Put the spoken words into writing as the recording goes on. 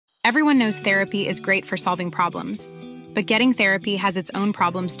Everyone knows therapy is great for solving problems, but getting therapy has its own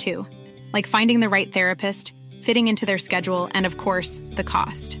problems too, like finding the right therapist, fitting into their schedule, and of course, the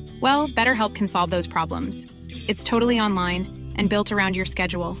cost. Well, BetterHelp can solve those problems. It's totally online and built around your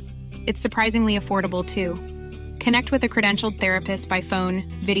schedule. It's surprisingly affordable too. Connect with a credentialed therapist by phone,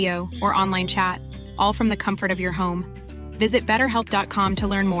 video, or online chat, all from the comfort of your home. Visit BetterHelp.com to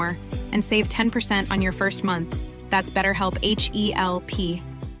learn more and save 10% on your first month. That's BetterHelp, H-E-L-P.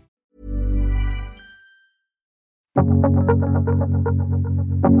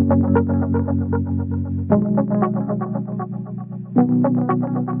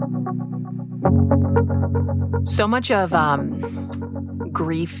 So much of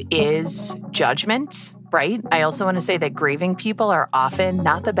grief is judgment, right? I also want to say that grieving people are often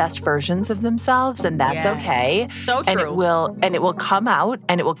not the best versions of themselves, and that's okay. So true. And it will come out,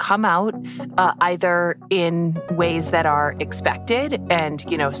 either in ways that are expected and,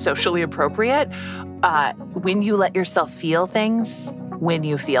 socially appropriate, when you let yourself feel things when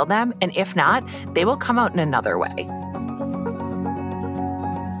you feel them, and if not, they will come out in another way.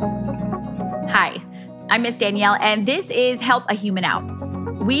 Hi, I'm Miss Danielle, and this is Help a Human Out.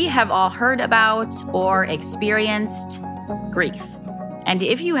 We have all heard about or experienced grief. And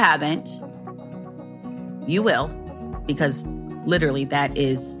if you haven't, you will, because literally that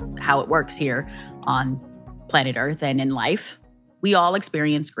is how it works here on planet Earth and in life. We all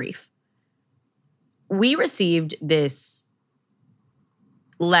experience grief. We received this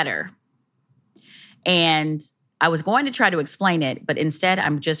letter, and I was going to try to explain it, but instead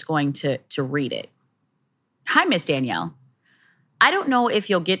I'm just going to read it. Hi, Miss Danielle. I don't know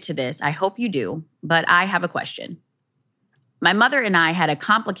if you'll get to this. I hope you do, but I have a question. My mother and I had a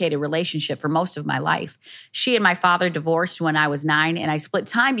complicated relationship for most of my life. She and my father divorced when I was 9, and I split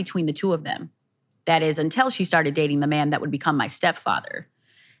time between the two of them. That is, until she started dating the man that would become my stepfather.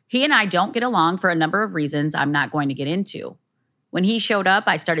 He and I don't get along for a number of reasons I'm not going to get into. When he showed up,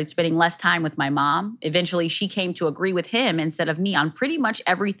 I started spending less time with my mom. Eventually, she came to agree with him instead of me on pretty much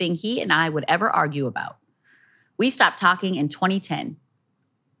everything he and I would ever argue about. We stopped talking in 2010.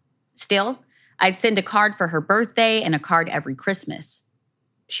 Still, I'd send a card for her birthday and a card every Christmas.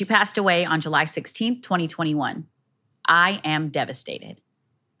 She passed away on July 16th, 2021. I am devastated.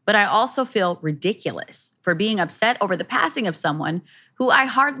 But I also feel ridiculous for being upset over the passing of someone who I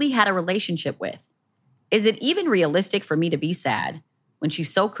hardly had a relationship with. Is it even realistic for me to be sad when she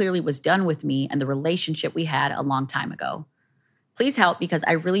so clearly was done with me and the relationship we had a long time ago? Please help, because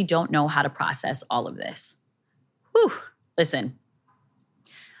I really don't know how to process all of this. Whew, listen.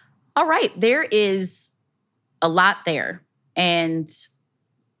 All right, there is a lot there. And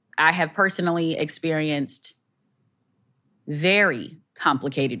I have personally experienced very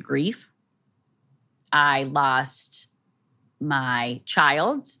complicated grief. I lost my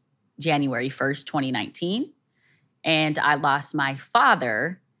child January 1st, 2019. And I lost my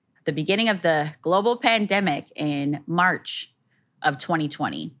father at the beginning of the global pandemic in March of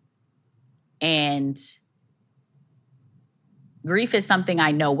 2020. And grief is something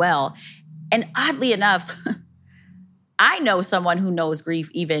I know well. And oddly enough, I know someone who knows grief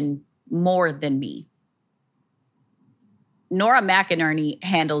even more than me. Nora McInerny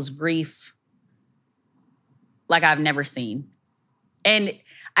handles grief like I've never seen. And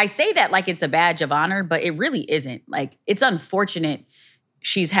I say that like it's a badge of honor, but it really isn't. Like, it's unfortunate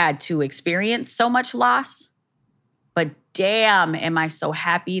she's had to experience so much loss. But damn, am I so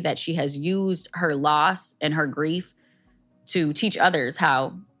happy that she has used her loss and her grief to teach others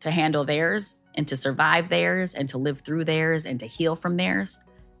how to handle theirs and to survive theirs and to live through theirs and to heal from theirs.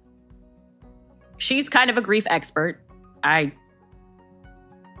 She's kind of a grief expert. I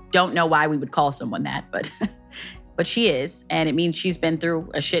don't know why we would call someone that, but but she is, and it means she's been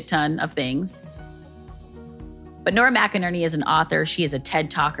through a shit ton of things. But Nora McInerny is an author. She is a TED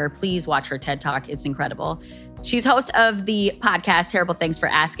Talker. Please watch her TED Talk. It's incredible. She's host of the podcast Terrible Thanks for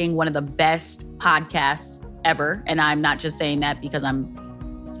Asking, one of the best podcasts ever. And I'm not just saying that because I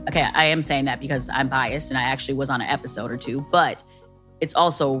am saying that because I'm biased and I actually was on an episode or two, but it's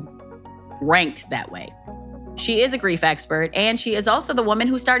also ranked that way. She is a grief expert, and she is also the woman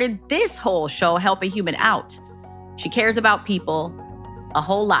who started this whole show, Help a Human Out. She cares about people a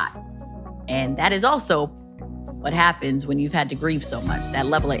whole lot. And that is also what happens when you've had to grieve so much. That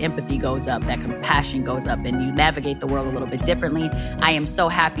level of empathy goes up, that compassion goes up, and you navigate the world a little bit differently. I am so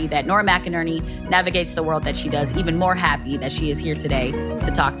happy that Nora McInerny navigates the world that she does, even more happy that she is here today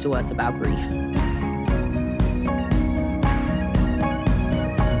to talk to us about grief.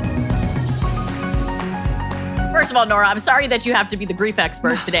 First of all, Nora, I'm sorry that you have to be the grief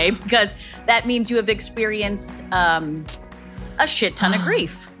expert today, because that means you have experienced a shit ton of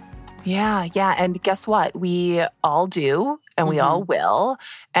grief. Yeah. And guess what? We all do, and we all will.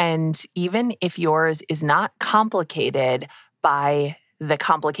 And even if yours is not complicated by the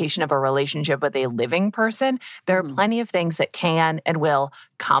complication of a relationship with a living person, there are plenty of things that can and will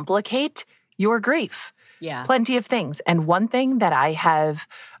complicate your grief. Yeah. Plenty of things. And one thing that I have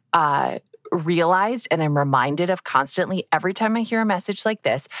realized and I'm reminded of constantly every time I hear a message like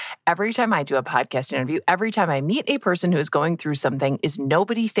this, every time I do a podcast interview, every time I meet a person who is going through something, is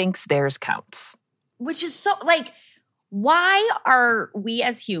nobody thinks theirs counts. Which is so, like, why are we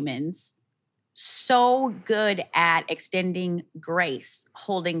as humans so good at extending grace,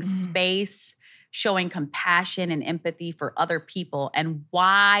 holding space, showing compassion and empathy for other people? And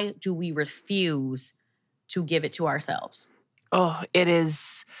why do we refuse to give it to ourselves? Oh, it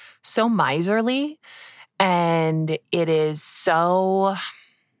is so miserly, and it is so,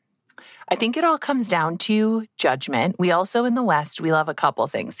 I think it all comes down to judgment. We also in the West, we love a couple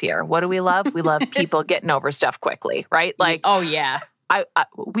things here. What do we love? We love people getting over stuff quickly, right? Like, oh yeah.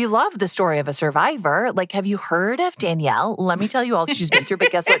 We love the story of a survivor. Like, have you heard of Danielle? Let me tell you all that she's been through,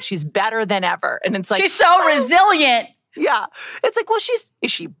 but guess what? She's better than ever. And it's like, she's so resilient. Yeah. It's like, well,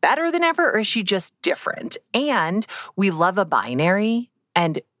 is she better than ever, or is she just different? And we love a binary.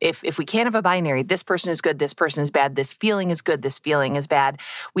 And if we can't have a binary, this person is good, this person is bad, this feeling is good, this feeling is bad,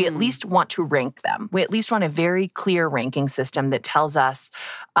 we at least want to rank them. We at least want a very clear ranking system that tells us,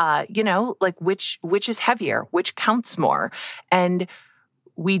 like which is heavier, which counts more. And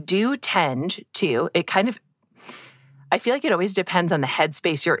we do tend to, I feel like it always depends on the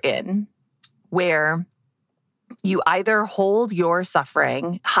headspace you're in, where you either hold your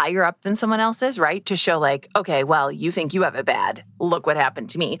suffering higher up than someone else's, right? To show like, okay, well, you think you have it bad. Look what happened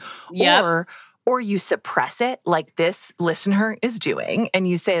to me. Yep. Or you suppress it like this listener is doing. And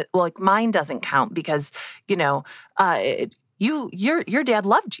you say, well, like mine doesn't count because, your dad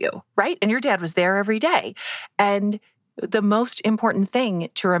loved you, right? And your dad was there every day. And the most important thing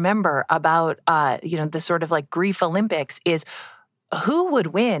to remember about, the sort of like grief Olympics is who would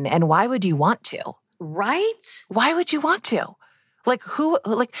win and why would you want to? Right? Why would you want to? Like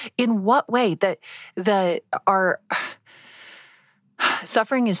in what way our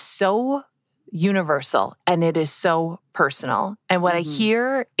suffering is so universal and it is so personal. And what I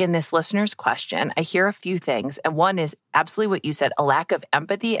hear in this listener's question, I hear a few things. And one is absolutely what you said, a lack of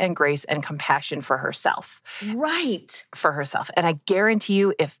empathy and grace and compassion for herself. Right. For herself. And I guarantee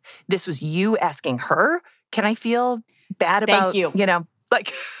you, if this was you asking her, can I feel bad about,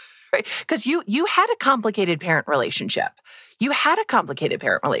 right? Because you had a complicated parent relationship.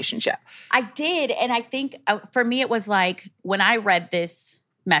 I did. And I think for me, it was like when I read this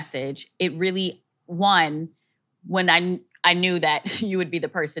message, it really, when I knew that you would be the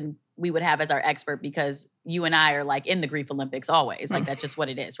person we would have as our expert, because you and I are like in the grief Olympics always. Like that's just what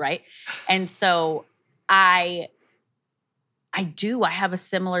it is, right? And so I have a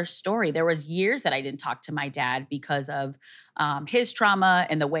similar story. There was years that I didn't talk to my dad because of his trauma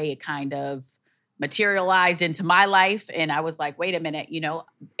and the way it kind of materialized into my life. And I was like, wait a minute,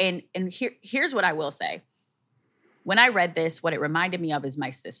 and here's what I will say. When I read this, what it reminded me of is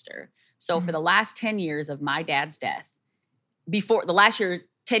my sister. So for the last 10 years of my dad's death,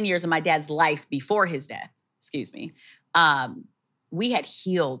 10 years of my dad's life before his death, we had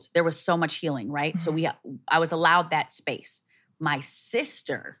healed. There was so much healing, right? So I was allowed that space. My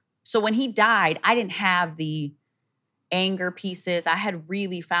sister, so when he died, I didn't have the anger pieces. I had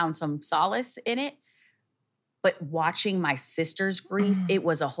really found some solace in it. But watching my sister's grief, it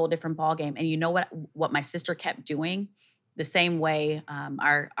was a whole different ballgame. And you know what my sister kept doing? The same way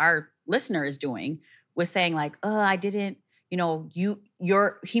our listener is doing, was saying like, I didn't,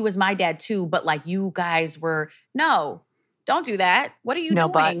 he was my dad too, but like you guys were, no, don't do that. What are you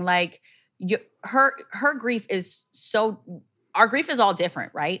doing? But like her grief is our grief is all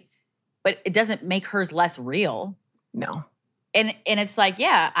different, right? But it doesn't make hers less real. No. And it's like,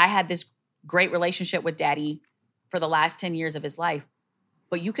 yeah, I had this great relationship with daddy for the last 10 years of his life,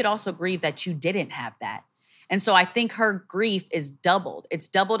 but you could also grieve that you didn't have that. And so I think her grief is doubled. It's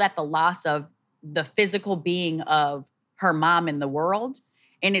doubled at the loss of the physical being of her mom in the world.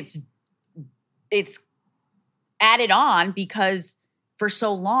 And it's added on because for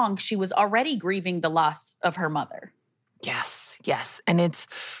so long, she was already grieving the loss of her mother. Yes. And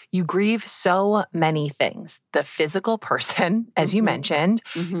you grieve so many things. The physical person, as you mentioned,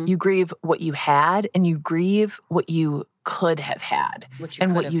 you grieve what you had and you grieve what you could have had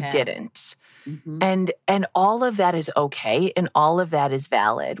and what you didn't. And all of that is okay, and all of that is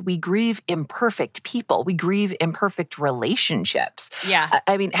valid. We grieve imperfect people. We grieve imperfect relationships. Yeah.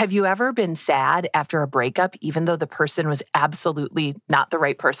 I mean, have you ever been sad after a breakup, even though the person was absolutely not the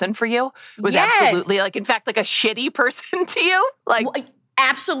right person for you? Was absolutely, like, in fact, like a shitty person to you? Like, well,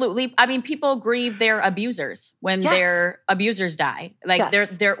 absolutely. I mean, people grieve their abusers when their abusers die. Like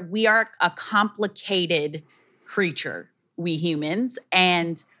we are a complicated creature, we humans,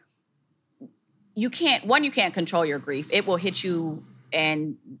 and you can't control your grief. It will hit you,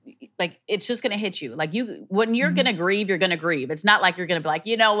 and like, it's just going to hit you. Like, when you're going to grieve, you're going to grieve. It's not like you're going to be like,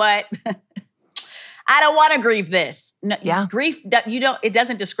 you know what? I don't want to grieve this. No, grief, it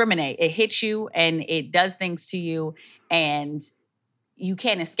doesn't discriminate. It hits you and it does things to you, and you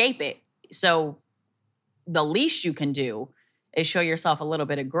can't escape it. So the least you can do is show yourself a little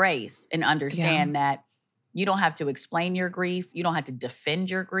bit of grace and understand that you don't have to explain your grief. You don't have to defend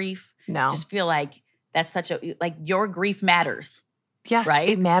your grief. No. Just feel like that's your grief matters. Yes, right?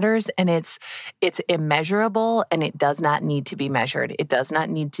 It matters, and it's immeasurable, and it does not need to be measured. It does not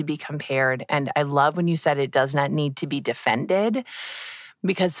need to be compared. And I love when you said it does not need to be defended,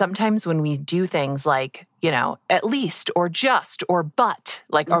 because sometimes when we do things like, at least or just or but,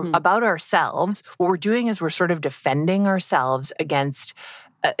 like about ourselves, what we're doing is we're sort of defending ourselves against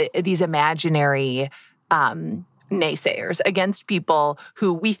these imaginary naysayers, against people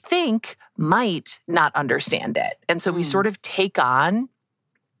who we think might not understand it. And so we sort of take on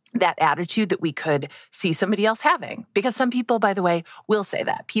that attitude that we could see somebody else having. Because some people, by the way, will say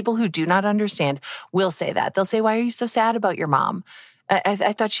that. People who do not understand will say that. They'll say, "Why are you so sad about your mom?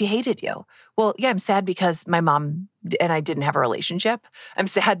 I thought she hated you." Well, yeah, I'm sad because my mom and I didn't have a relationship. I'm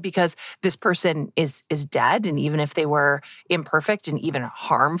sad because this person is dead. And even if they were imperfect and even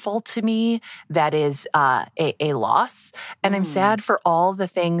harmful to me, that is a loss. And I'm sad for all the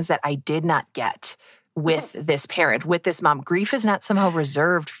things that I did not get with this parent, with this mom. Grief is not somehow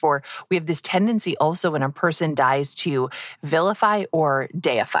reserved for, we have this tendency also when a person dies to vilify or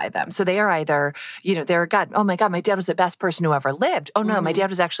deify them. So they are either, they're God, oh my God, my dad was the best person who ever lived. Oh no, my dad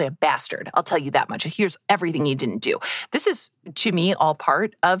was actually a bastard. I'll tell you that much. Here's everything he didn't do. This is, to me, all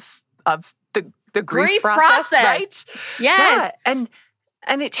part of the grief process, right? Yes. Yeah.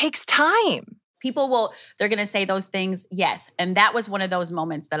 And it takes time. People they're going to say those things. Yes. And that was one of those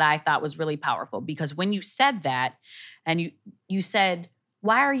moments that I thought was really powerful, because when you said that and you said,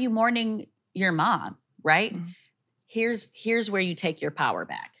 "Why are you mourning your mom?" Right? Here's where you take your power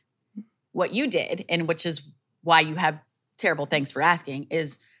back. What you did, and which is why you have terrible thanks for asking,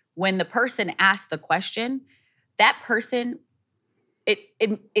 is when the person asked the question, that person,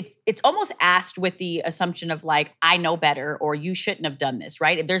 it's almost asked with the assumption of like, I know better, or you shouldn't have done this,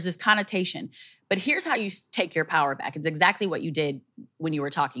 right? There's this connotation. But here's how you take your power back. It's exactly what you did when you were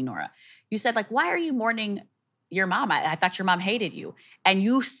talking, Nora. You said, like, "Why are you mourning your mom? I thought your mom hated you." And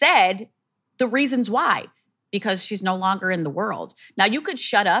you said the reasons why, because she's no longer in the world. Now, you could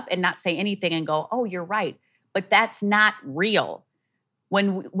shut up and not say anything and go, "Oh, you're right." But that's not real.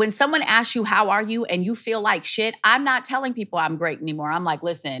 When someone asks you, "How are you?" and you feel like shit, I'm not telling people I'm great anymore. I'm like,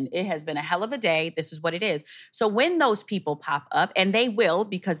 "Listen, it has been a hell of a day. This is what it is." So when those people pop up, and they will,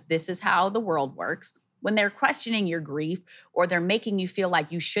 because this is how the world works, when they're questioning your grief or they're making you feel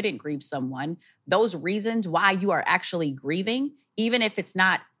like you shouldn't grieve someone, those reasons why you are actually grieving, even if it's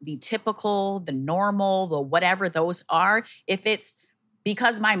not the typical, the normal, the whatever those are, if it's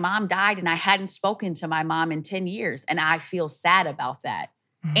because my mom died and I hadn't spoken to my mom in 10 years and I feel sad about that.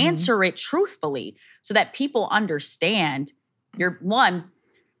 Answer it truthfully so that people understand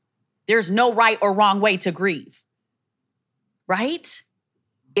there's no right or wrong way to grieve. Right?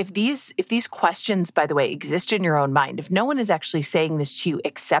 If these questions, by the way, exist in your own mind, if no one is actually saying this to you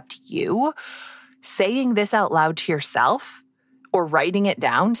except you, saying this out loud to yourself, or writing it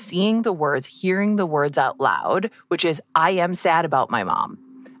down, seeing the words, hearing the words out loud, which is, "I am sad about my mom.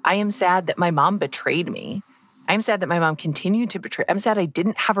 I am sad that my mom betrayed me. I'm sad that my mom continued to betray. I'm sad I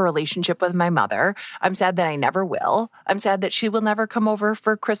didn't have a relationship with my mother. I'm sad that I never will. I'm sad that she will never come over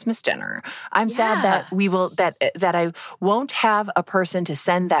for Christmas dinner. I'm sad that that I won't have a person to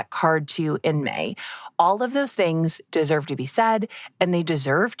send that card to in May." All of those things deserve to be said, and they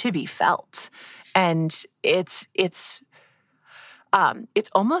deserve to be felt. And it's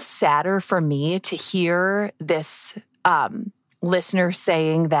almost sadder for me to hear this listener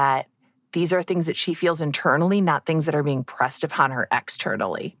saying that these are things that she feels internally, not things that are being pressed upon her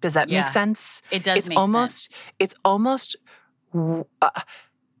externally. Does that make sense? It does make sense. It's almost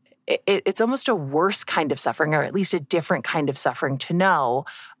a worse kind of suffering, or at least a different kind of suffering, to know,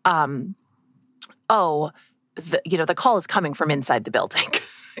 the call is coming from inside the building.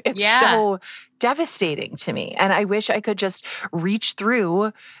 It's so devastating to me. And I wish I could just reach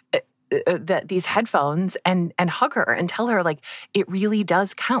through these headphones and hug her and tell her, like, it really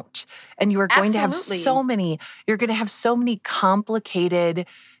does count. And you are going to have you're going to have so many complicated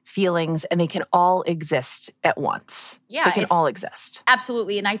feelings, and they can all exist at once. Yeah. They can all exist.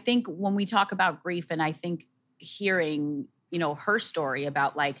 Absolutely. And I think when we talk about grief, and I think hearing, her story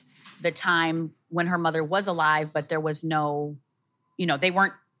about like the time when her mother was alive, but there was no, they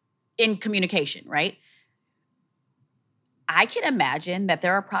weren't in communication, right? I can imagine that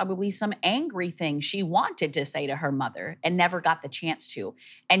there are probably some angry things she wanted to say to her mother and never got the chance to.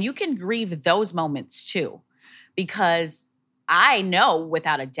 And you can grieve those moments too, because I know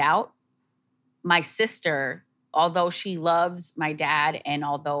without a doubt, my sister, although she loves my dad and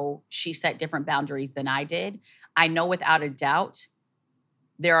although she set different boundaries than I did, I know without a doubt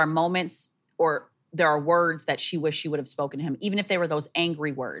there are moments or there are words that she wished she would have spoken to him, even if they were those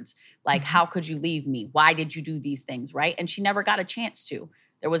angry words, like, how could you leave me? Why did you do these things, right? And she never got a chance to.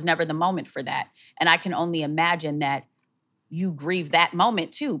 There was never the moment for that. And I can only imagine that you grieve that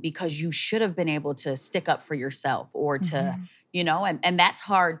moment too, because you should have been able to stick up for yourself or to, and that's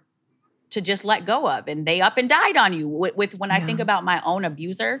hard to just let go of. And they up and died on you. When I think about my own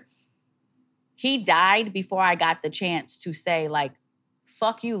abuser, he died before I got the chance to say, like,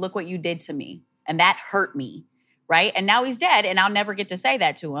 fuck you, look what you did to me. And that hurt me, right? And now he's dead, and I'll never get to say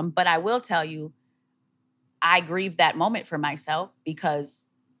that to him. But I will tell you, I grieved that moment for myself because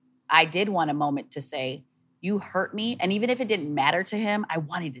I did want a moment to say, you hurt me. And even if it didn't matter to him, I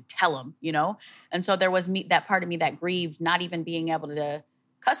wanted to tell him, And so there was that part of me that grieved not even being able to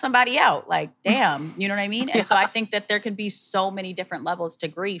cuss somebody out. Like, damn, you know what I mean? And so I think that there can be so many different levels to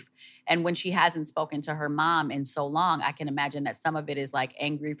grief. And when she hasn't spoken to her mom in so long, I can imagine that some of it is like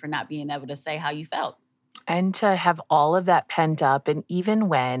angry for not being able to say how you felt. And to have all of that pent up. And even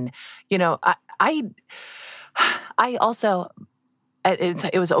when, I also,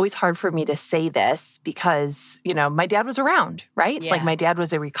 it was always hard for me to say this because, my dad was around, right? Yeah. Like my dad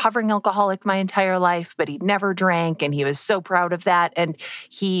was a recovering alcoholic my entire life, but he never drank. And he was so proud of that. And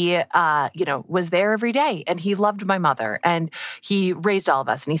he, was there every day, and he loved my mother, and he raised all of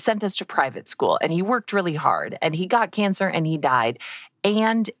us, and he sent us to private school, and he worked really hard, and he got cancer and he died.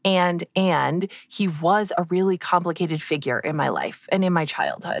 And he was a really complicated figure in my life and in my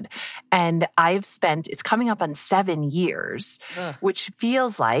childhood. And it's coming up on 7 years, which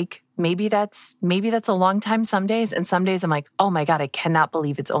feels like maybe that's a long time some days. And some days I'm like, oh my God, I cannot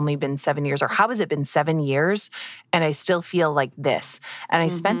believe it's only been 7 years. Or how has it been 7 years? And I still feel like this. And I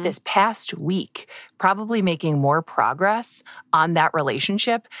spent this past week probably making more progress on that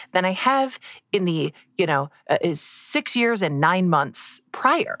relationship than I have in the, 6 years and 9 months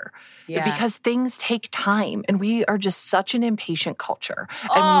prior. Yeah. Because things take time, and we are just such an impatient culture.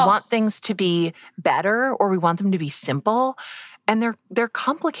 And we want things to be better, or we want them to be simple. And they're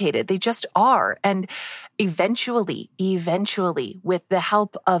complicated. They just are. And eventually, with the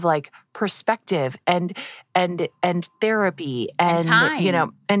help of like perspective and therapy and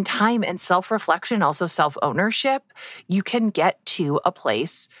time. And time and self-reflection, also self-ownership, you can get to a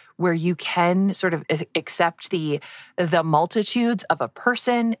place where you can sort of accept the multitudes of a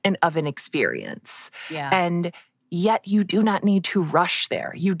person and of an experience. Yeah. And yet you do not need to rush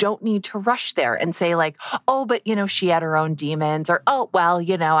there. You don't need to rush there and say like, oh, but she had her own demons, or, oh, well,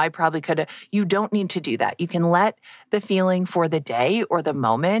 I probably could have. You don't need to do that. You can let the feeling for the day or the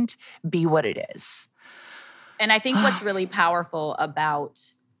moment be what it is. And I think what's really powerful about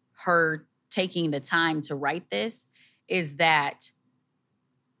her taking the time to write this is that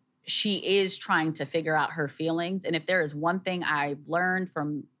she is trying to figure out her feelings. And if there is one thing I've learned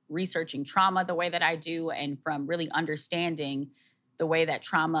from researching trauma the way that I do, and from really understanding the way that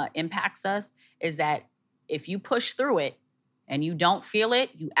trauma impacts us, is that if you push through it and you don't feel it,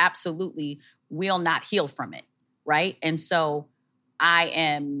 you absolutely will not heal from it, right? And so I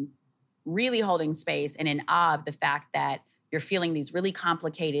am really holding space and in awe of the fact that you're feeling these really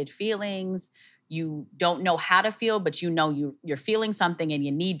complicated feelings. You don't know how to feel, but you're feeling something, and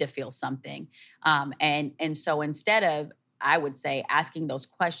you need to feel something. And so instead of, I would say, asking those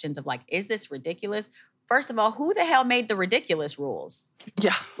questions of like, is this ridiculous? First of all, who the hell made the ridiculous rules?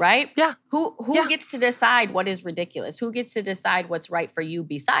 Yeah. Right? Yeah. Who gets to decide what is ridiculous? Who gets to decide what's right for you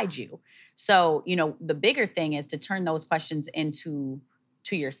besides you? So, the bigger thing is to turn those questions to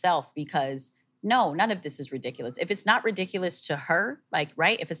yourself, because no, none of this is ridiculous. If it's not ridiculous to her, like,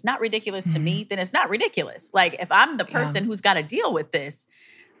 right? If it's not ridiculous to me, then it's not ridiculous. Like, if I'm the person who's got to deal with this,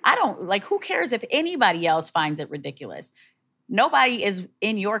 who cares if anybody else finds it ridiculous? Nobody is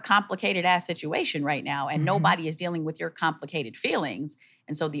in your complicated ass situation right now, and nobody is dealing with your complicated feelings.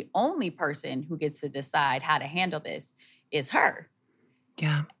 And so the only person who gets to decide how to handle this is her.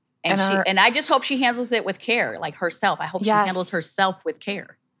 Yeah. And I just hope she handles it with care, like herself. I hope she handles herself with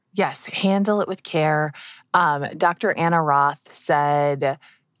care. Yes, handle it with care. Dr. Anna Roth said,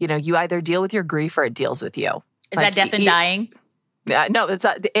 you either deal with your grief or it deals with you. Is that death and dying? No, it's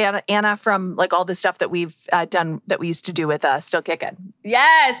Anna from like all the stuff that we've done that we used to do with Still Kicking.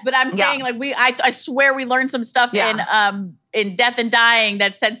 Yes, but I'm saying I swear we learned some stuff in Death and Dying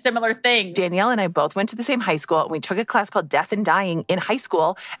that said similar things. Danielle and I both went to the same high school, and we took a class called Death and Dying in high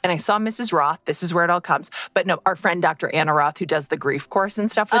school, and I saw Mrs. Roth. This is where it all comes. But no, our friend Dr. Anna Roth, who does the grief course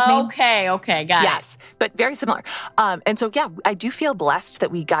and stuff with me. Okay, got it. Yes, but very similar. And so, I do feel blessed that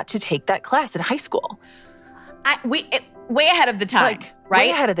we got to take that class in high school. Way ahead of the time, right? Way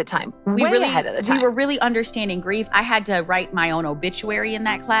ahead of the time. We were really understanding grief. I had to write my own obituary in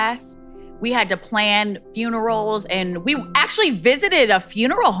that class. We had to plan funerals, and we actually visited a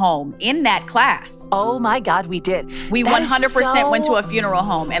funeral home in that class. Oh my God, we did. We 100% went to a funeral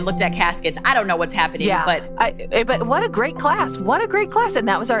home and looked at caskets. I don't know what's happening, but what a great class. What a great class. And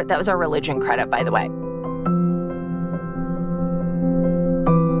that was our religion credit, by the way.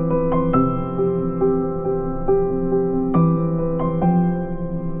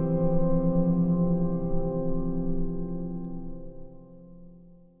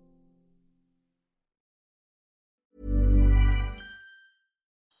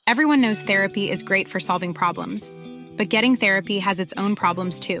 Everyone knows therapy is great for solving problems, but getting therapy has its own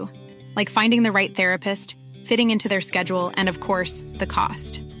problems too, like finding the right therapist, fitting into their schedule, and of course, the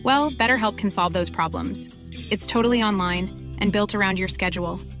cost. Well, BetterHelp can solve those problems. It's totally online and built around your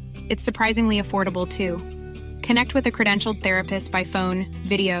schedule. It's surprisingly affordable too. Connect with a credentialed therapist by phone,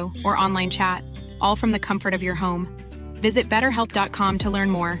 video, or online chat, all from the comfort of your home. Visit BetterHelp.com to learn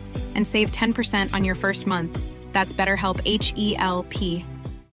more and save 10% on your first month. That's BetterHelp, H-E-L-P.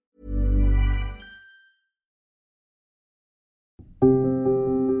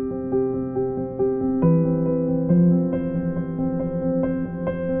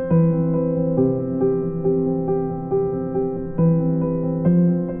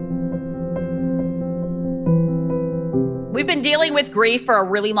 We've been dealing with grief for a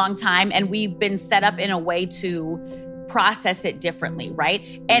really long time, and we've been set up in a way to process it differently, right?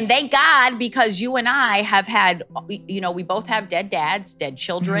 And thank God, because you and I have had, we both have dead dads, dead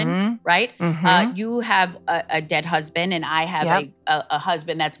children, right? Mm-hmm. You have a dead husband, and I have a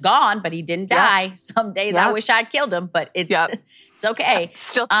husband that's gone, but he didn't die. Some days I wish I'd killed him, but it's okay. There's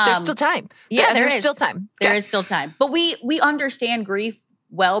still time. There's still time. There is still time. But we understand grief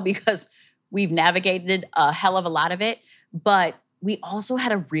well because we've navigated a hell of a lot of it. But we also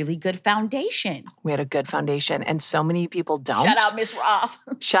had a really good foundation. We had a good foundation, and so many people don't. Shout out Miss Roth.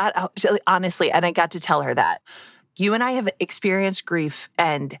 Shout out, honestly, and I got to tell her that. You and I have experienced grief,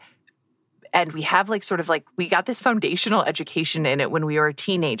 and we have we got this foundational education in it when we were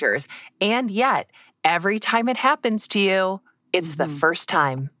teenagers, and yet every time it happens to you, it's the first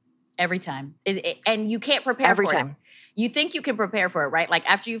time. Every time. And you can't prepare for it. Every time. You think you can prepare for it, right? Like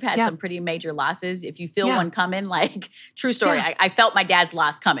after you've had some pretty major losses, if you feel one coming, like true story, I felt my dad's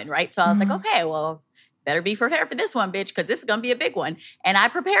loss coming, right? So I was like, okay, well, better be prepared for this one, bitch, because this is going to be a big one. And I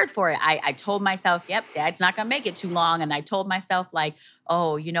prepared for it. I told myself, yep, dad's not going to make it too long. And I told myself like,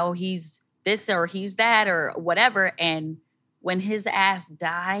 oh, he's this or he's that or whatever. And when his ass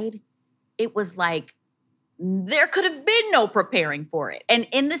died, it was like, there could have been no preparing for it. And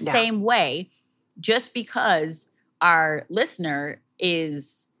in the same way, just because our listener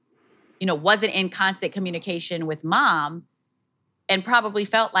wasn't in constant communication with mom and probably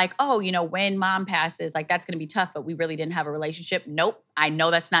felt like, oh, when mom passes, like that's going to be tough, but we really didn't have a relationship. Nope. I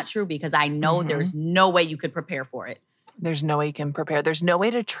know that's not true because I know there's no way you could prepare for it. There's no way you can prepare. There's no way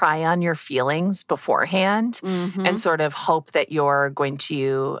to try on your feelings beforehand and sort of hope that you're going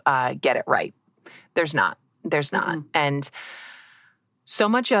to get it right. There's not. And so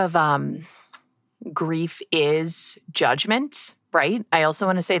much of grief is judgment, right? I also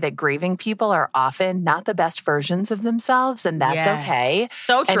want to say that grieving people are often not the best versions of themselves, and that's okay.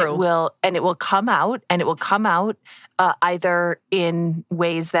 So true. And it will come out either in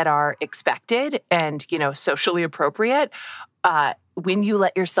ways that are expected and, socially appropriate, when you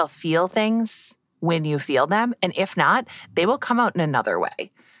let yourself feel things when you feel them. And if not, they will come out in another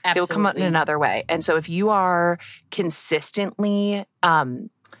way. Absolutely. They will come out in another way. And so if you are consistently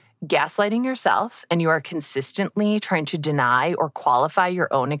gaslighting yourself and you are consistently trying to deny or qualify your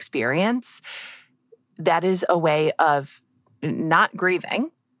own experience, that is a way of not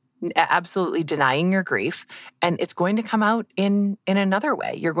grieving absolutely denying your grief, and it's going to come out in another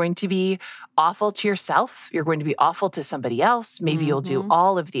way. You're going to be awful to yourself. You're going to be awful to somebody else. Maybe you'll do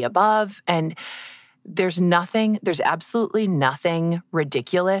all of the above. And there's absolutely nothing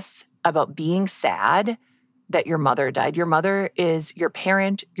ridiculous about being sad that your mother died. Your mother is your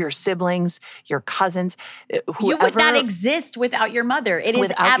parent, your siblings, your cousins, whoever. You would not exist without your mother. It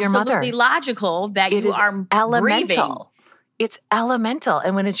is absolutely logical that you are elemental. grieving. It's elemental.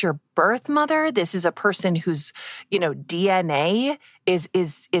 And when it's your birth mother, this is a person whose, DNA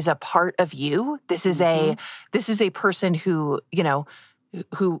is a part of you. This is a person who,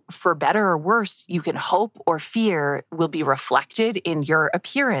 who, for better or worse, you can hope or fear will be reflected in your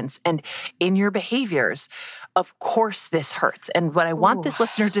appearance and in your behaviors. Of course this hurts. And what I want this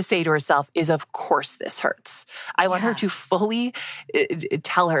listener to say to herself is, of course this hurts. I want her to fully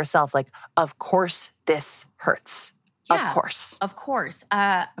tell herself, like, of course this hurts. Yeah, of course. Of course.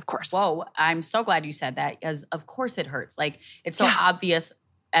 Of course. Whoa, I'm so glad you said that, because of course it hurts. Like, it's so obvious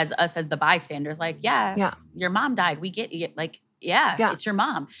as us, as the bystanders, like, your mom died. We get it. Like, it's your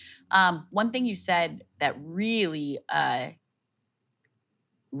mom. One thing you said that really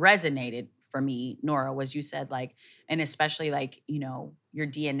resonated for me, Nora, was you said, like, and especially, like, your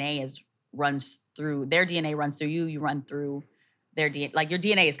DNA runs through you, you run through their DNA, like your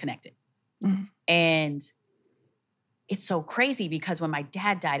DNA is connected. Mm-hmm. And it's so crazy because when my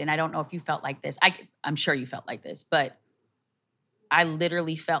dad died, and I don't know if you felt like this, I'm sure you felt like this, but I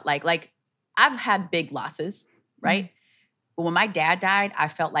literally felt like I've had big losses, right? Mm-hmm. But when my dad died, I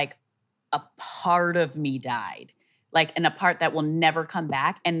felt like a part of me died, and a part that will never come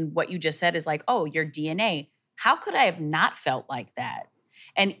back. And what you just said is like, oh, your DNA. How could I have not felt like that?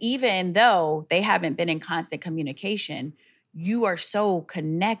 And even though they haven't been in constant communication, you are so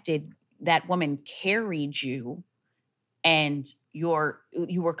connected. That woman carried you, and you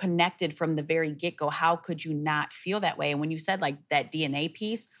were connected from the very get-go. How could you not feel that way? And when you said, like, that DNA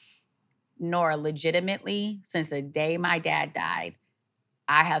piece, Nora, legitimately, since the day my dad died,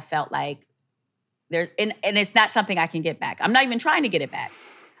 I have felt like and it's not something I can get back. I'm not even trying to get it back.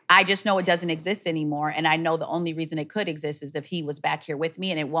 I just know it doesn't exist anymore. And I know the only reason it could exist is if he was back here with me,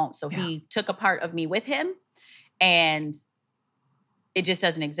 and it won't. So he took a part of me with him, and it just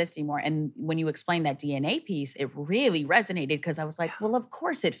doesn't exist anymore. And when you explained that DNA piece, it really resonated, because I was like, well, of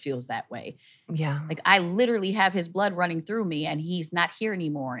course it feels that way. Yeah. Like, I literally have his blood running through me, and he's not here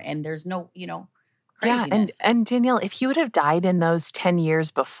anymore. And there's no, craziness. Yeah. And Danielle, if he would have died in those 10 years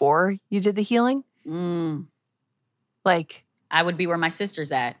before you did the healing, I would be where my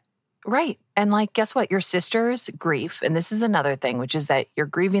sister's at. Right. And guess what? Your sister's grief, and this is another thing, which is that you're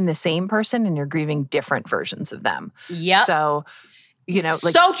grieving the same person and you're grieving different versions of them. Yep. So,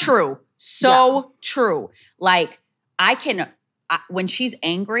 so true. So true. Like, when she's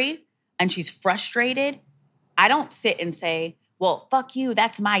angry and she's frustrated, I don't sit and say, well, fuck you,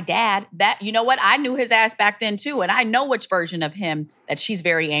 that's my dad. That, you know what? I knew his ass back then too. And I know which version of him that she's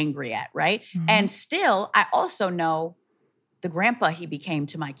very angry at, right? Mm-hmm. And still, I also know the grandpa he became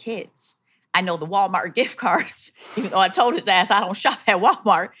to my kids. I know the Walmart gift cards, even though I told his ass I don't shop at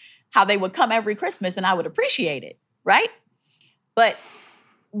Walmart, how they would come every Christmas and I would appreciate it, right? But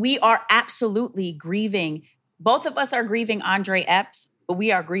we are absolutely grieving. Both of us are grieving Andre Epps, but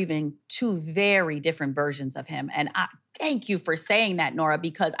we are grieving two very different versions of him. And I thank you for saying that, Nora,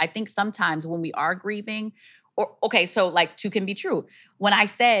 because I think sometimes when we are grieving, two can be true. When I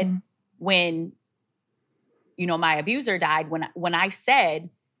said, when, my abuser died, when I said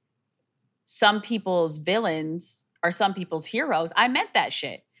some people's villains are some people's heroes, I meant that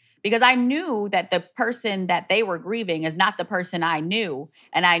shit. Because I knew that the person that they were grieving is not the person I knew.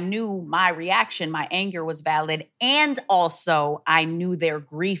 And I knew my reaction, my anger was valid. And also I knew their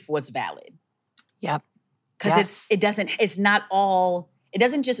grief was valid. Yep. Because it doesn't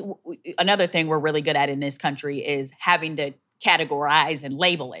just, another thing we're really good at in this country is having to categorize and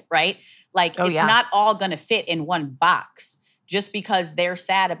label it, right? Not all going to fit in one box. Just because they're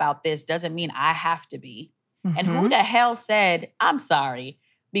sad about this doesn't mean I have to be. Mm-hmm. And who the hell said, I'm sorry?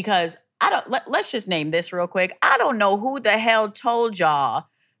 Because let's just name this real quick. I don't know who the hell told y'all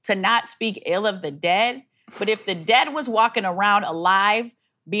to not speak ill of the dead. But if the dead was walking around alive,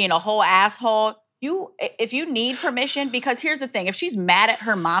 being a whole asshole, if you need permission, because here's the thing, if she's mad at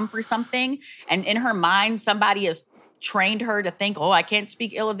her mom for something, and in her mind, somebody has trained her to think, oh, I can't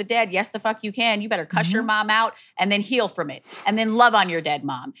speak ill of the dead. Yes, the fuck you can. You better cuss your mom out and then heal from it. And then love on your dead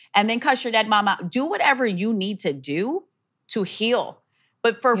mom. And then cuss your dead mom out. Do whatever you need to do to heal.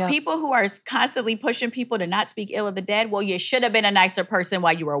 But for people who are constantly pushing people to not speak ill of the dead, well, you should have been a nicer person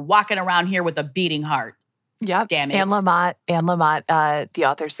while you were walking around here with a beating heart. Yep. Damn it. Anne Lamott, the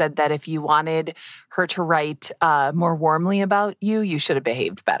author, said that if you wanted her to write more warmly about you, you should have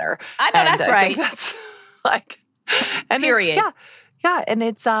behaved better. I know, and that's I right. think that's like, and Period. Yeah. And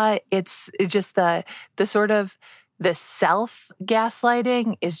it's just the sort of the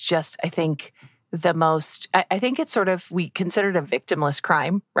self-gaslighting is just, I think, the most, I think it's sort of, we consider it a victimless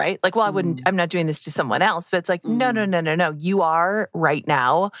crime, right? Like, well, I'm not doing this to someone else, but it's like, no. You are right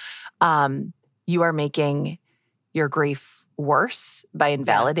now, you are making your grief worse by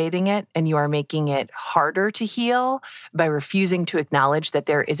invalidating it, and you are making it harder to heal by refusing to acknowledge that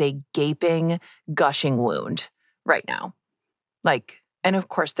there is a gaping, gushing wound right now. Like, and of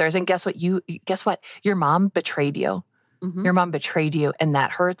course and guess what? Your mom betrayed you. Mm-hmm. Your mom betrayed you, and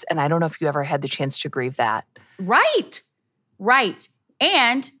that hurts. And I don't know if you ever had the chance to grieve that. Right.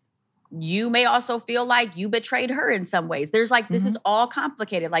 And you may also feel like you betrayed her in some ways. There's like, this is all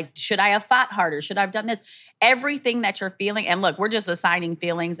complicated. Like, should I have fought harder? Should I have done this? Everything that you're feeling. And look, we're just assigning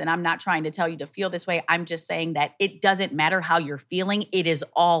feelings, and I'm not trying to tell you to feel this way. I'm just saying that it doesn't matter how you're feeling. It is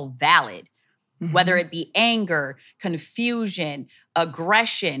all valid. Mm-hmm. Whether it be anger, confusion,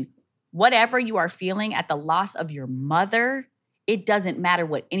 aggression, whatever you are feeling at the loss of your mother, it doesn't matter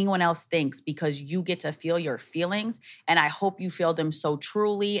what anyone else thinks, because you get to feel your feelings. And I hope you feel them so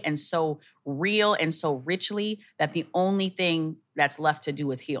truly and so real and so richly that the only thing that's left to do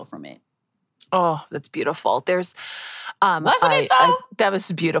is heal from it. Oh, that's beautiful. There's, wasn't it though? That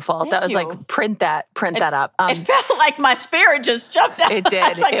was beautiful. Thank that was you. Like, print that up. It felt like my spirit just jumped out. It did.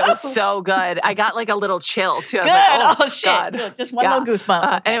 It was so good. I got like a little chill too. I was like, oh shit. God. Good. Just one little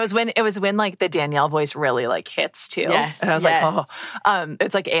goosebump. And it was when like the Danielle voice really like hits too. Yes. And I was like,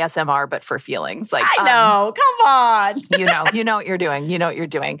 it's like ASMR, but for feelings. Like, I know. Come on. you know what you're doing. You know what you're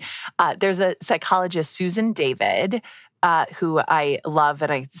doing. There's a psychologist, Susan David, who I love,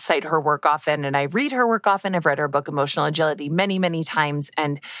 and I cite her work often, and I read her work often. I've read her book, Emotional Agility, many, many times.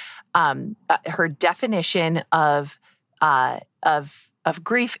 And her definition of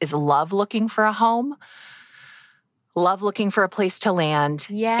grief is love looking for a home, love looking for a place to land.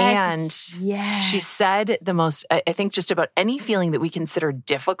 Yes. And she said the most, I think, just about any feeling that we consider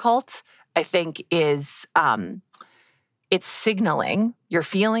difficult, I think is, it's signaling. Your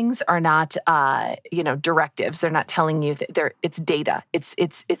feelings are not, directives. They're not telling you that it's data. It's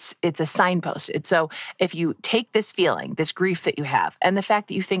a signpost. So if you take this feeling, this grief that you have, and the fact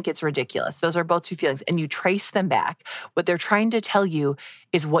that you think it's ridiculous, those are both two feelings, and you trace them back, what they're trying to tell you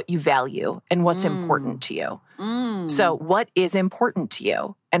is what you value and what's important to you. So what is important to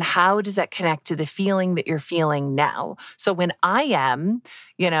you? And how does that connect to the feeling that you're feeling now? So when I am,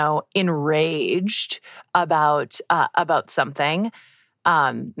 enraged about something,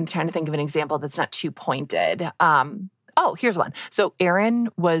 I'm trying to think of an example that's not too pointed. Here's one. So Aaron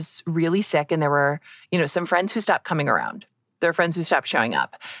was really sick, and there were, some friends who stopped coming around. There are friends who stopped showing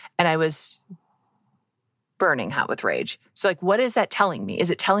up, and I was burning hot with rage. So like, what is that telling me? Is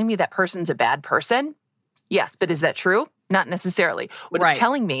it telling me that person's a bad person? Yes, but is that true? Not necessarily. What it's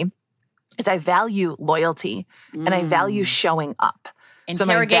telling me is I value loyalty and I value showing up.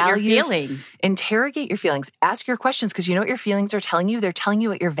 Interrogate your feelings. Interrogate your feelings. Ask your questions, because you know what your feelings are telling you? They're telling you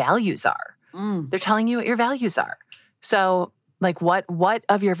what your values are. They're telling you what your values are. So like what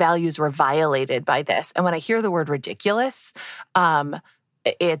of your values were violated by this? And when I hear the word ridiculous,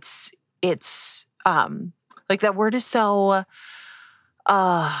 it's like that word is so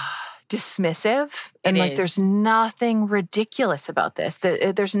dismissive, and like there's nothing ridiculous about this.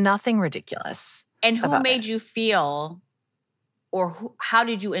 There's nothing ridiculous. And who made you feel, or how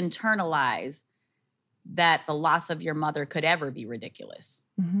did you internalize that the loss of your mother could ever be ridiculous?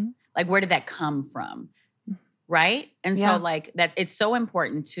 Mm-hmm. Like, where did that come from? Right? And so like that, it's so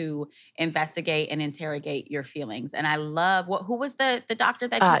important to investigate and interrogate your feelings. And I love, who was the doctor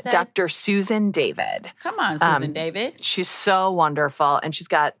that you said? Dr. Susan David. Come on, Susan David. She's so wonderful. And she's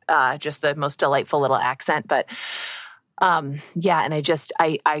got just the most delightful little accent. But and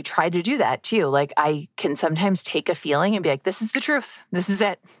I try to do that too. Like, I can sometimes take a feeling and be like, this is the truth. This is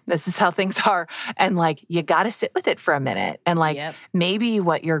it. This is how things are. And like, you got to sit with it for a minute. And like, maybe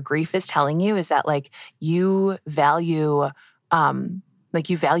what your grief is telling you is that like you value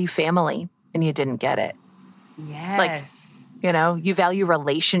family and you didn't get it. Yes. Like, you value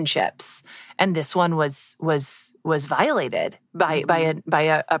relationships, and this one was violated by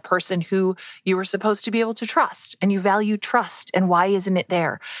a person who you were supposed to be able to trust, and you value trust. And why isn't it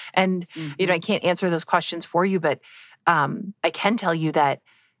there? And I can't answer those questions for you, but I can tell you that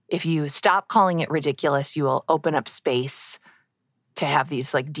if you stop calling it ridiculous, you will open up space to have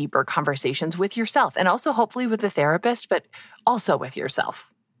these like deeper conversations with yourself, and also hopefully with the therapist, but also with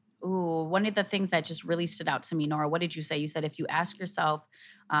yourself. one of the things that just really stood out to me, Nora, what did you say? You said, if you ask yourself,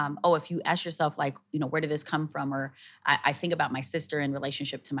 like, where did this come from? Or I think about my sister in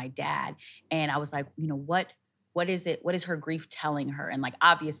relationship to my dad. And I was like, what is it? What is her grief telling her? And like,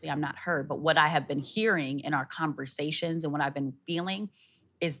 obviously I'm not her, but what I have been hearing in our conversations and what I've been feeling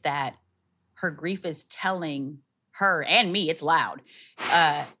is that her grief is telling her and me, it's loud.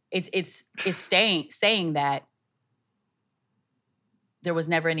 It's saying that there was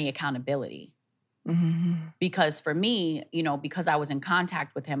never any accountability. Mm-hmm. Because for me, because I was in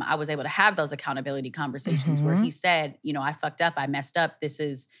contact with him, I was able to have those accountability conversations where he said, I fucked up, I messed up. This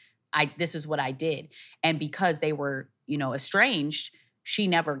is what I did. And because they were, estranged, she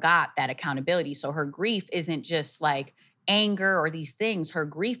never got that accountability. So her grief isn't just like anger or these things. Her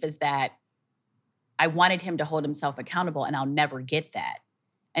grief is that I wanted him to hold himself accountable and I'll never get that.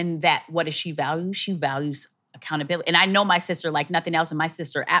 And that, what does she value? She values accountability. And I know my sister like nothing else, and my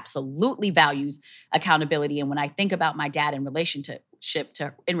sister absolutely values accountability. And when I think about my dad in relation to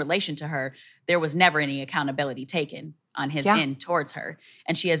her, there was never any accountability taken on his end towards her.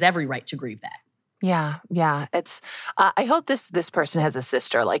 And she has every right to grieve that. Yeah. Yeah. It's, I hope this person has a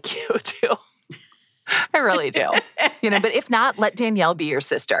sister like you too. I really do. But if not, let Danielle be your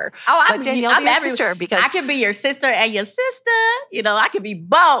sister. Let Danielle be your sister, because I can be your sister and your sister. I can be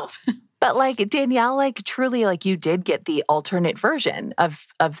both. But like Danielle, like truly, like you did get the alternate version of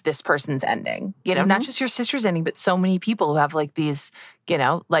this person's ending. Not just your sister's ending, but so many people who have like these,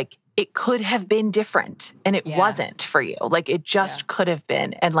 like it could have been different and it wasn't for you. Like it just could have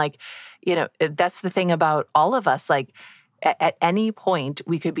been. And like, that's the thing about all of us. Like at any point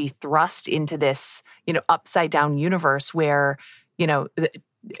we could be thrust into this, upside down universe where,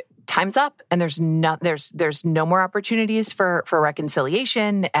 time's up and there's no more opportunities for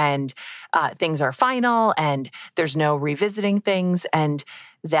reconciliation, and things are final and there's no revisiting things. And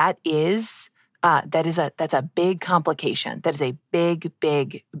that's a big complication. That is a big,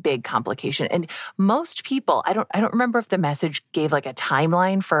 big, big complication. And most people, I don't remember if the message gave like a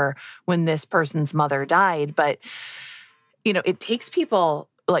timeline for when this person's mother died, but it takes people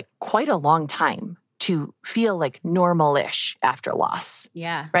like quite a long time to feel like normal-ish after loss.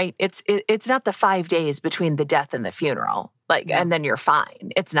 Yeah. Right? It's not the 5 days between the death and the funeral, and then you're fine.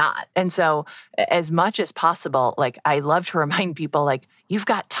 It's not. And so as much as possible, like I love to remind people, like, you've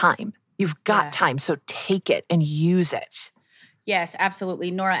got time. You've got time. So take it and use it. Yes, absolutely.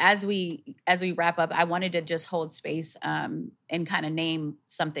 Nora, as we wrap up, I wanted to just hold space and kind of name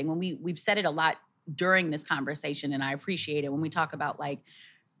something. When we've said it a lot during this conversation, and I appreciate it when we talk about like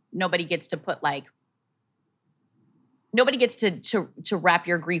nobody gets to wrap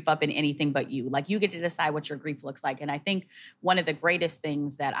your grief up in anything but you. Like you get to decide what your grief looks like. And I think one of the greatest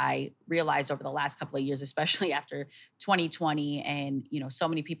things that I realized over the last couple of years, especially after 2020 and, so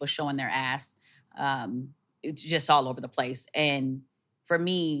many people showing their ass, it's just all over the place. And for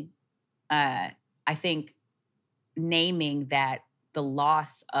me, I think naming that the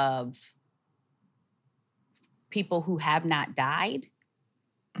loss of people who have not died,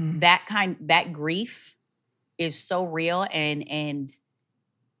 that grief is so real. And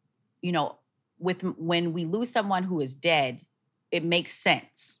when we lose someone who is dead, it makes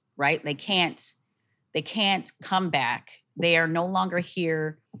sense, right? They can't come back. They are no longer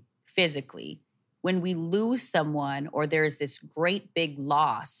here physically. When we lose someone, or there's this great big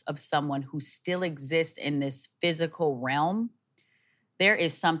loss of someone who still exists in this physical realm, there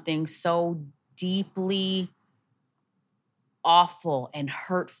is something so deeply awful and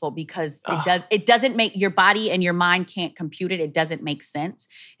hurtful, because it doesn't make, your body and your mind can't compute it. It doesn't make sense.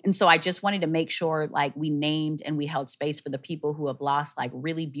 And so I just wanted to make sure like we named and we held space for the people who have lost like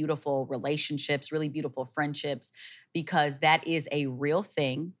really beautiful relationships, really beautiful friendships, because that is a real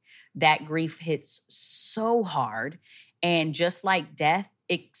thing. That grief hits so hard. And just like death,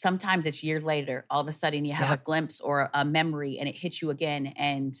 sometimes it's years later, all of a sudden you have a glimpse or a memory and it hits you again.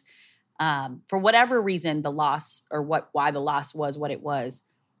 And for whatever reason, the loss or why the loss was what it was,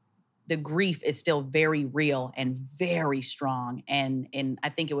 the grief is still very real and very strong. And I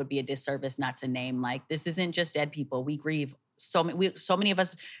think it would be a disservice not to name, like, this isn't just dead people. We grieve so many of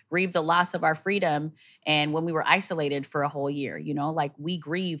us grieve the loss of our freedom. And when we were isolated for a whole year, like we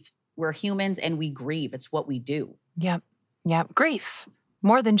grieve, we're humans and we grieve. It's what we do. Yep. Grief,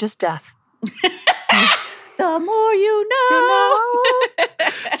 more than just death. The more you know.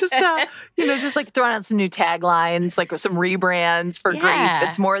 Just like throwing out some new taglines, like some rebrands for grief.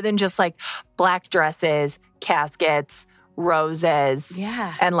 It's more than just like black dresses, caskets, roses,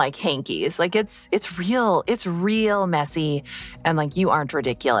 and like hankies. Like it's real messy. And like, you aren't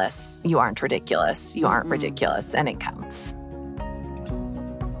ridiculous. And it counts.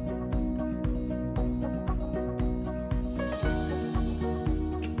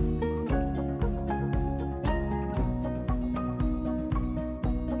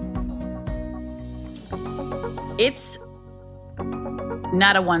 It's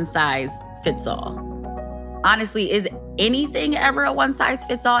not a one size fits all. Honestly, is anything ever a one size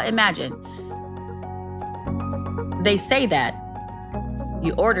fits all? Imagine. They say that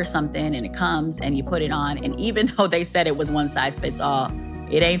you order something and it comes and you put it on, and even though they said it was one size fits all,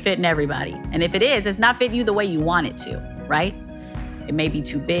 it ain't fitting everybody. And if it is, it's not fitting you the way you want it to, right? It may be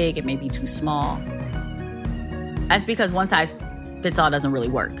too big, it may be too small. That's because one size fits all doesn't really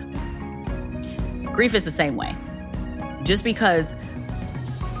work. Grief is the same way. Just because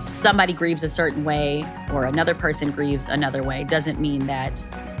somebody grieves a certain way or another person grieves another way doesn't mean that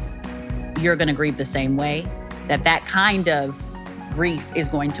you're going to grieve the same way, that kind of grief is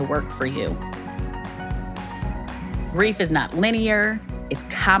going to work for you. Grief is not linear. It's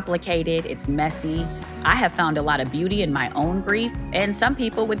complicated. It's messy. I have found a lot of beauty in my own grief, and some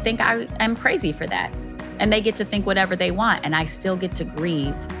people would think I am crazy for that. And they get to think whatever they want, and I still get to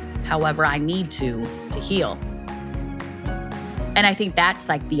grieve however I need to heal. And I think that's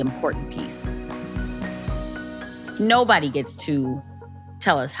like the important piece. Nobody gets to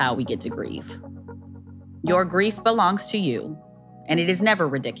tell us how we get to grieve. Your grief belongs to you, and it is never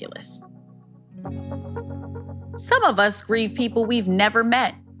ridiculous. Some of us grieve people we've never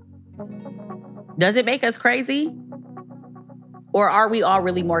met. Does it make us crazy? Or are we all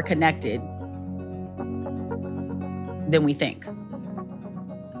really more connected than we think?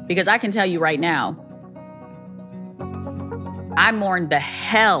 Because I can tell you right now, I mourned the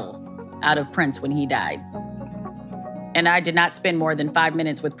hell out of Prince when he died. And I did not spend more than 5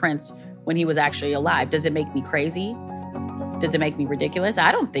 minutes with Prince when he was actually alive. Does it make me crazy? Does it make me ridiculous?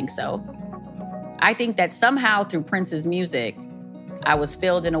 I don't think so. I think that somehow through Prince's music, I was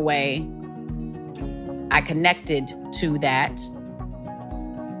filled in a way. I connected to that.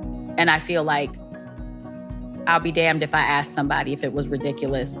 And I feel like I'll be damned if I asked somebody if it was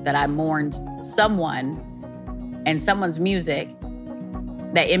ridiculous that I mourned someone and someone's music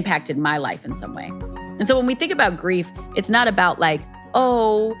that impacted my life in some way. And so when we think about grief, it's not about like,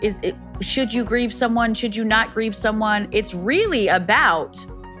 oh, should you grieve someone? Should you not grieve someone? It's really about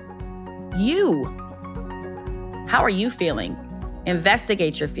you. How are you feeling?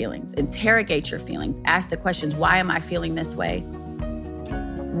 Investigate your feelings, interrogate your feelings, ask the questions, why am I feeling this way?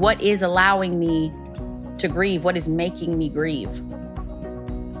 What is allowing me to grieve? What is making me grieve?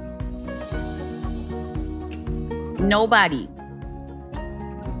 Nobody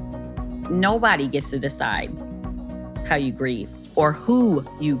gets to decide how you grieve or who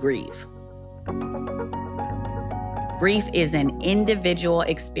you grieve. Grief is an individual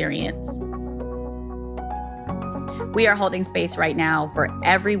experience. We are holding space right now for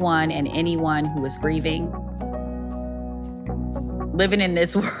everyone and anyone who is grieving. Living in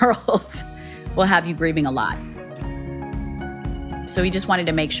this world will have you grieving a lot. So we just wanted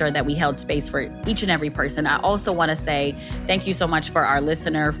to make sure that we held space for each and every person. I also want to say thank you so much for our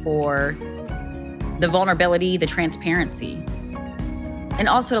listener for the vulnerability, the transparency, and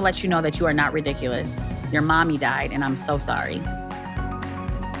also to let you know that you are not ridiculous. Your mommy died, and I'm so sorry.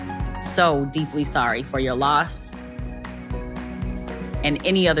 So deeply sorry for your loss and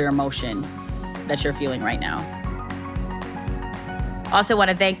any other emotion that you're feeling right now. Also want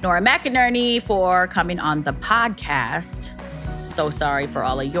to thank Nora McInerny for coming on the podcast. So sorry for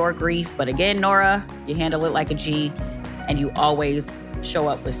all of your grief. But again, Nora, you handle it like a G, and you always show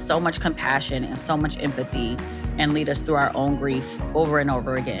up with so much compassion and so much empathy and lead us through our own grief over and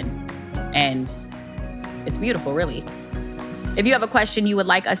over again. And it's beautiful, really. If you have a question you would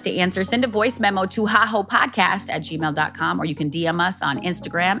like us to answer, send a voice memo to hahopodcast@gmail.com, or you can DM us on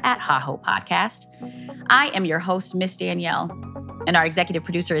Instagram @hahopodcast. I am your host, Miss Danielle, and our executive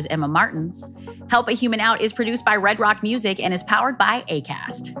producer is Emma Martins. Help a Human Out is produced by Red Rock Music and is powered by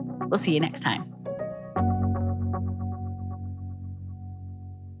Acast. We'll see you next time.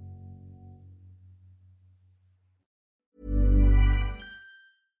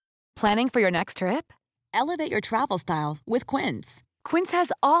 Planning for your next trip? Elevate your travel style with Quince. Quince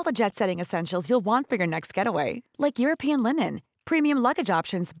has all the jet-setting essentials you'll want for your next getaway, like European linen, premium luggage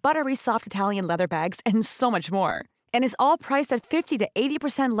options, buttery soft Italian leather bags, and so much more. And is all priced at 50 to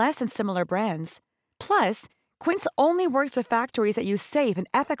 80% less than similar brands. Plus, Quince only works with factories that use safe and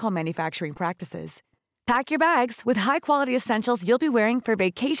ethical manufacturing practices. Pack your bags with high-quality essentials you'll be wearing for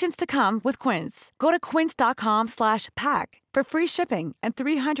vacations to come with Quince. Go to quince.com/pack for free shipping and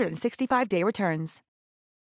 365-day returns.